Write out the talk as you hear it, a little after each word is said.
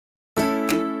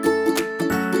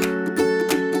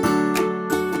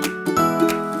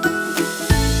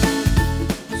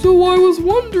So I was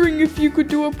wondering if you could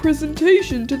do a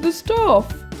presentation to the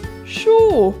staff.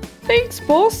 Sure. Thanks,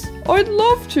 boss. I'd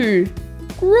love to.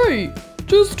 Great.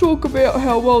 Just talk about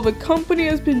how well the company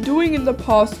has been doing in the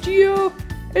past year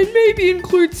and maybe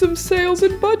include some sales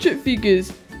and budget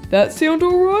figures. That sound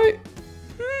alright?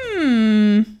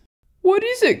 What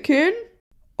is it, Ken?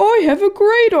 I have a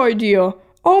great idea.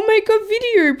 I'll make a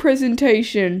video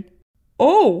presentation.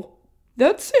 Oh,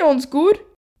 that sounds good.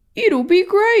 It'll be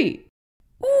great.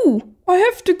 Ooh, I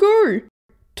have to go.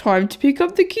 Time to pick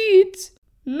up the kids.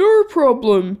 No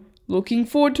problem. Looking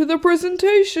forward to the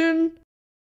presentation.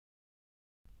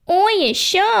 I a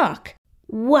shark.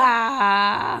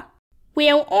 Wow.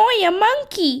 Well, I a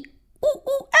monkey. Ooh,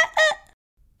 ooh, ah, ah.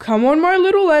 Come on, my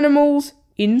little animals.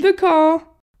 In the car.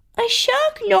 A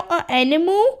shark not an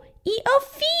animal, it a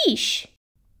fish.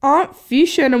 Aren't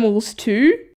fish animals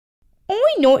too? I'm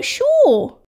not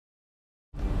sure.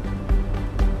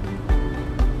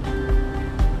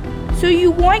 So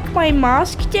you like my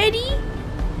mask, Daddy?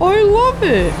 I love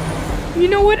it. You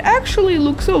know, it actually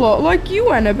looks a lot like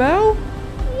you, Annabelle.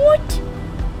 What?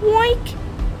 Like?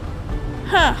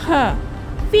 Ha ha.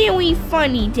 Very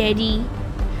funny, Daddy.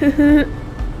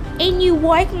 And you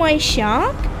like my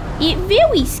shark? It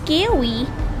very scary.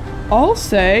 I'll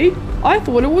say, I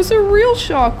thought it was a real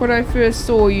shark when I first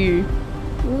saw you.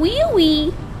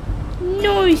 Really?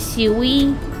 No,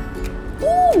 silly.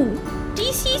 Ooh,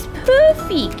 this is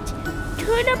perfect.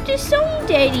 Turn up the song,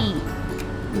 Daddy.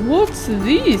 What's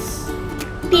this?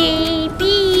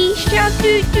 Baby shark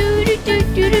doo doo doo doo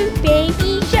doo doo.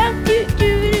 Baby shark doo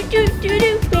doo doo doo doo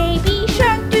doo. Baby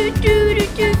shark doo doo doo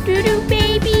doo doo doo.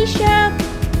 Baby shark.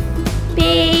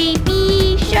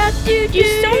 Baby shark doo doo. The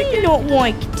song not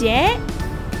like that.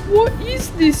 What is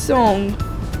this song?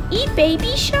 It's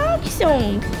Baby Shark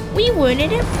song. We learn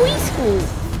it at preschool.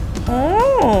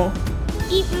 Oh.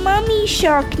 It's Mummy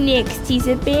Shark next,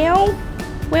 Isabel.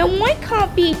 Well, I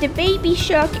can't be the baby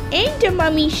shark and the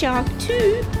mummy shark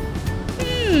too.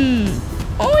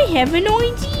 I have an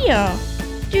idea.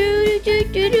 Do do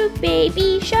do do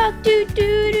baby shark do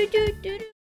do do do do.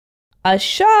 A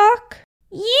shark?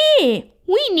 Yeah,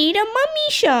 we need a mummy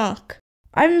shark.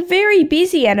 I'm very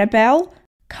busy, Annabelle.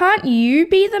 Can't you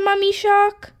be the mummy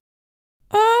shark?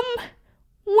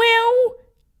 Well,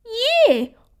 yeah,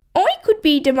 I could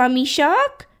be the mummy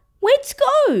shark. Let's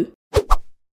go.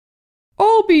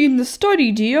 I'll be in the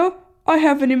study, dear. I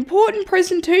have an important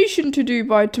presentation to do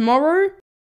by tomorrow.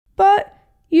 But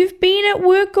you've been at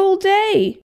work all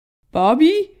day.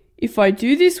 Barbie, if I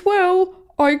do this well,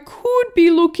 I could be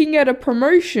looking at a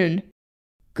promotion.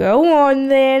 Go on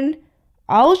then.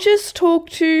 I'll just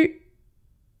talk to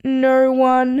no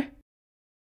one.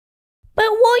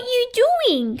 But what you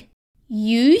doing?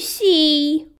 You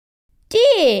see.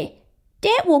 There.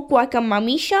 That look like a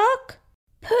mummy shark.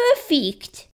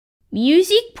 Perfect.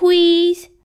 Music, please.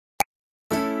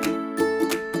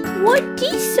 What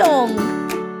this song?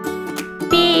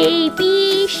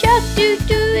 Baby shark doo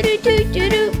doo doo doo doo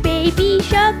doo. Baby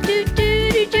shark doo doo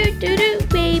doo doo doo doo.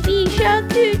 Baby shark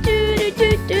doo doo doo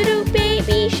doo doo doo.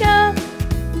 Baby shark.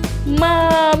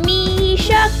 Mommy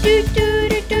shark doo doo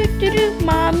doo doo doo doo.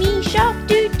 Mommy shark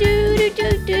doo doo doo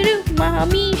doo doo doo.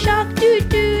 Mommy shark doo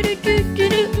doo doo doo doo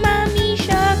doo. Mommy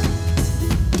shark.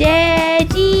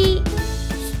 Daddy.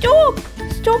 Stop!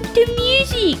 Stop the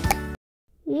music!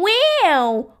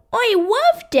 Wow! I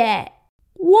love that!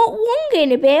 What wrong,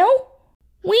 Annabelle?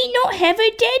 We not have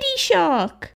a daddy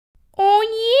shark! Oh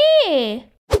yeah!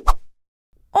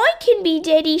 I can be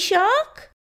daddy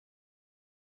shark!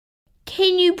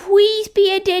 Can you please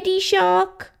be a daddy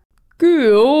shark?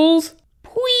 Girls!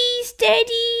 Please,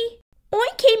 Daddy! I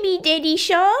can be daddy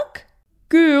shark!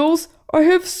 Girls, I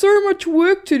have so much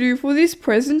work to do for this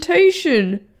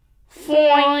presentation.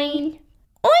 Fine.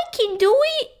 I can do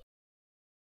it.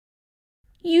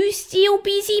 You still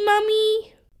busy,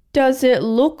 Mummy? Does it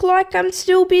look like I'm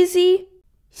still busy?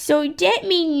 So that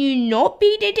mean you not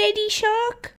be the daddy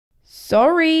shark?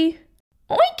 Sorry.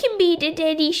 I can be the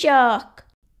daddy shark.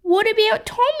 What about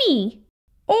Tommy?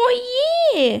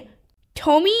 Oh yeah.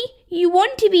 Tommy, you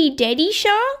want to be daddy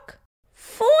shark?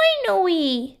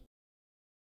 Finally.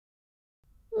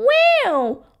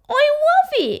 Wow, I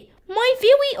love it. My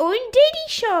very own daddy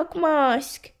shark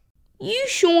mask. You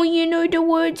sure you know the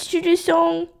words to the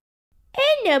song?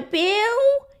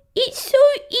 Annabelle, it's so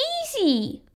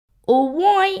easy.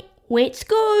 Alright, let's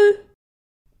go.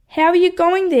 How are you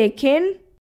going there, Ken?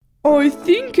 I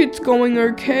think it's going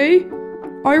okay.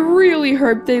 I really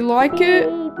hope they like it.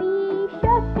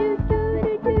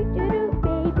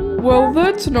 Well,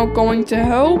 that's not going to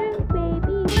help.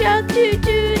 Shark doo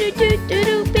doo doo doo doo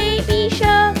doo, baby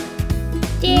shark.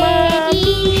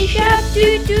 Daddy Shark,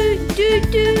 do do do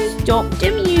do. Stop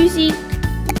the music.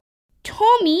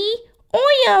 Tommy,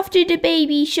 I after the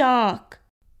baby shark.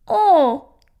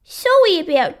 Oh, sorry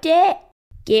about that.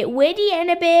 Get ready,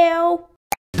 Annabelle.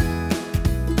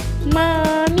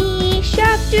 Mommy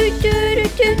shark, do do do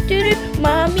do do do.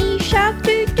 Mommy shark,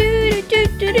 do do do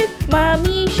do do.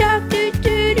 Mommy shark, do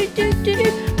do do do do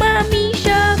do. Mommy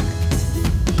shark.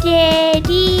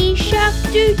 Daddy shark,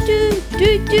 do do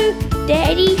do do.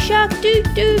 Daddy shark, do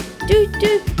do do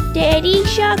do. Daddy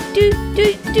shark, do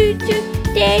do do do.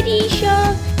 Daddy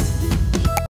shark.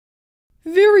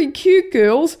 Very cute,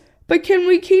 girls, but can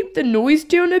we keep the noise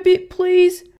down a bit,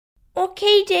 please?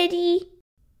 Okay, Daddy.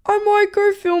 I might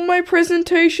go film my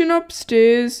presentation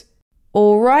upstairs.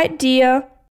 All right, dear.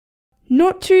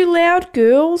 Not too loud,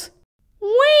 girls.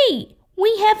 Wait,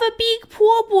 we have a big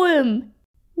problem.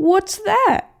 What's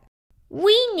that?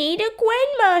 We need a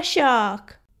grandma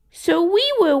shark. So we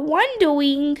were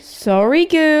wondering... Sorry,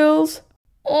 girls.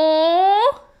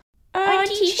 Aww,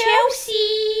 Auntie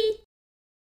Chelsea.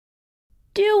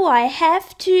 Do I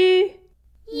have to?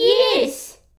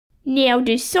 Yes. Now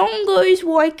the song goes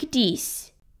like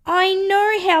this. I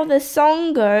know how the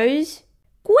song goes.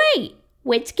 Great,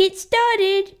 let's get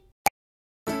started.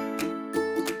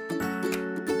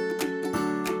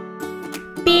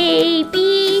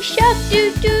 Baby shark,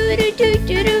 do do do do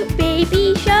do do.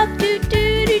 Baby shark, do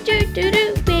do do do do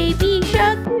do. Baby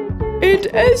shark. And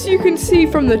as you can see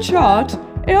from the chart,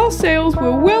 our sales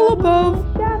were well above.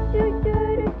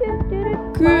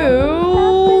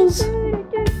 Girls.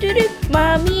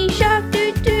 Mommy shark,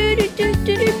 do do do do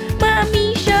do do.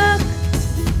 Mommy shark.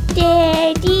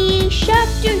 Daddy shark,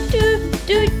 do do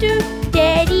do do.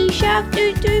 Daddy shark,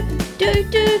 do do do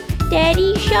do.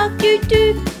 Daddy shark, do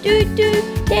do do do.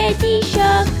 Daddy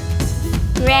shark.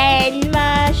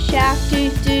 Grandma shark, do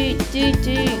do do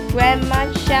do.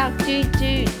 Grandma shark, do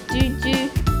do do do.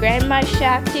 Grandma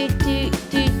shark, do do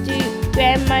do do.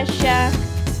 Grandma shark.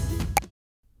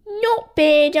 Not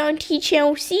bad, Auntie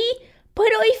Chelsea,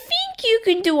 but I think you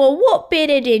can do a lot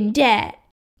better than that.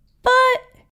 But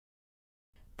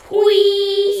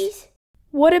please.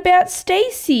 What about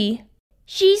Stacy?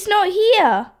 She's not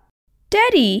here.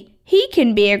 Daddy, he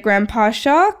can be a grandpa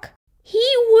shark. He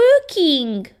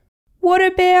working. What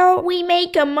about... We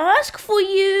make a mask for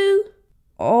you.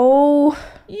 Oh,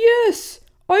 yes,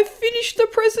 I finished the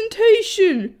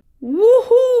presentation.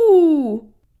 Woohoo!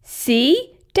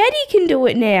 See, Daddy can do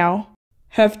it now.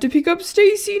 Have to pick up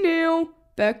Stacy now.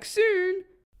 Back soon.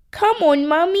 Come on,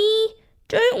 Mummy.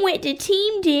 Don't let the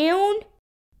team down.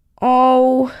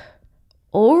 Oh,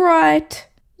 all right.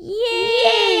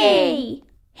 Yay!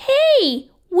 Hey,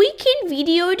 we can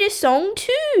video the song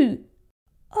too.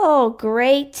 Oh,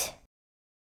 great.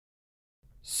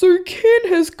 So Ken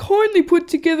has kindly put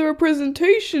together a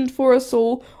presentation for us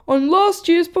all on last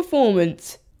year's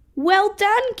performance. Well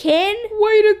done, Ken.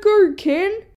 Way to go,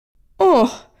 Ken.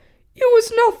 Oh, it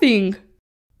was nothing.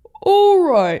 All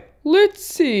right, let's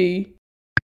see.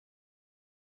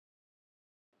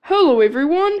 Hello,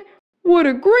 everyone. What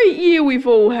a great year we've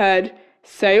all had.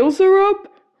 Sales are up,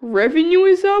 revenue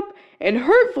is up, and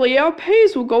hopefully our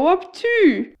pays will go up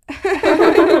too.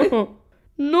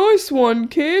 Nice one,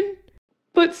 Ken.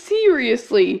 But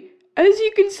seriously, as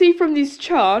you can see from this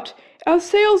chart, our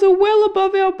sales are well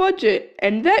above our budget,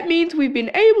 and that means we've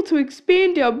been able to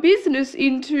expand our business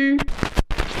into...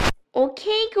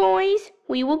 Okay, guys,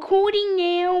 we're recording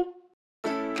now.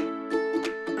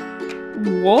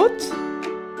 What?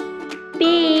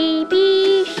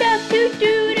 Baby shark, do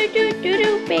do do do do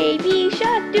do. Baby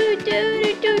shark, do do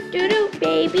do do do do.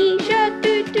 Baby shark,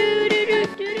 do do do do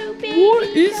do do. What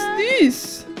is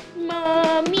this?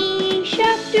 Mommy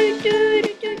shark, do do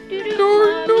do do do do. No.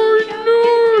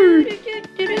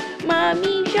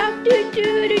 Mommy shark, do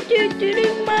do do do do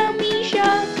do. Mommy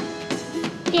shark.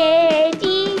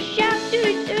 Daddy shark, do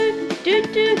do do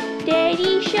do.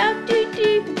 Daddy shark, do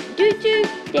do do do.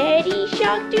 Daddy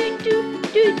shark, do do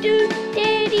do do.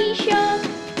 Daddy shark.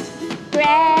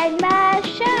 Grandma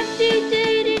shark, do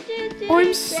do do do do.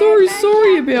 I'm so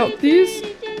sorry about this.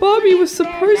 Barbie was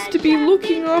supposed to be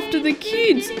looking after the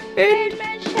kids, and...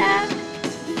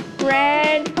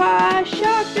 Grandpa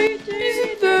shark,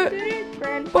 Isn't that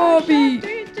Barbie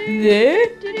there?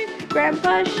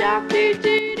 Grandpa shark,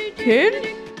 Ken?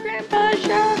 Grandpa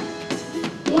shark.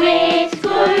 Let's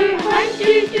go hunt,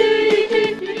 do do do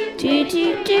do do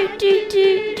do do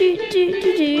do do do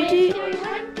do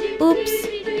do.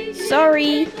 Oops,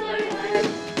 sorry.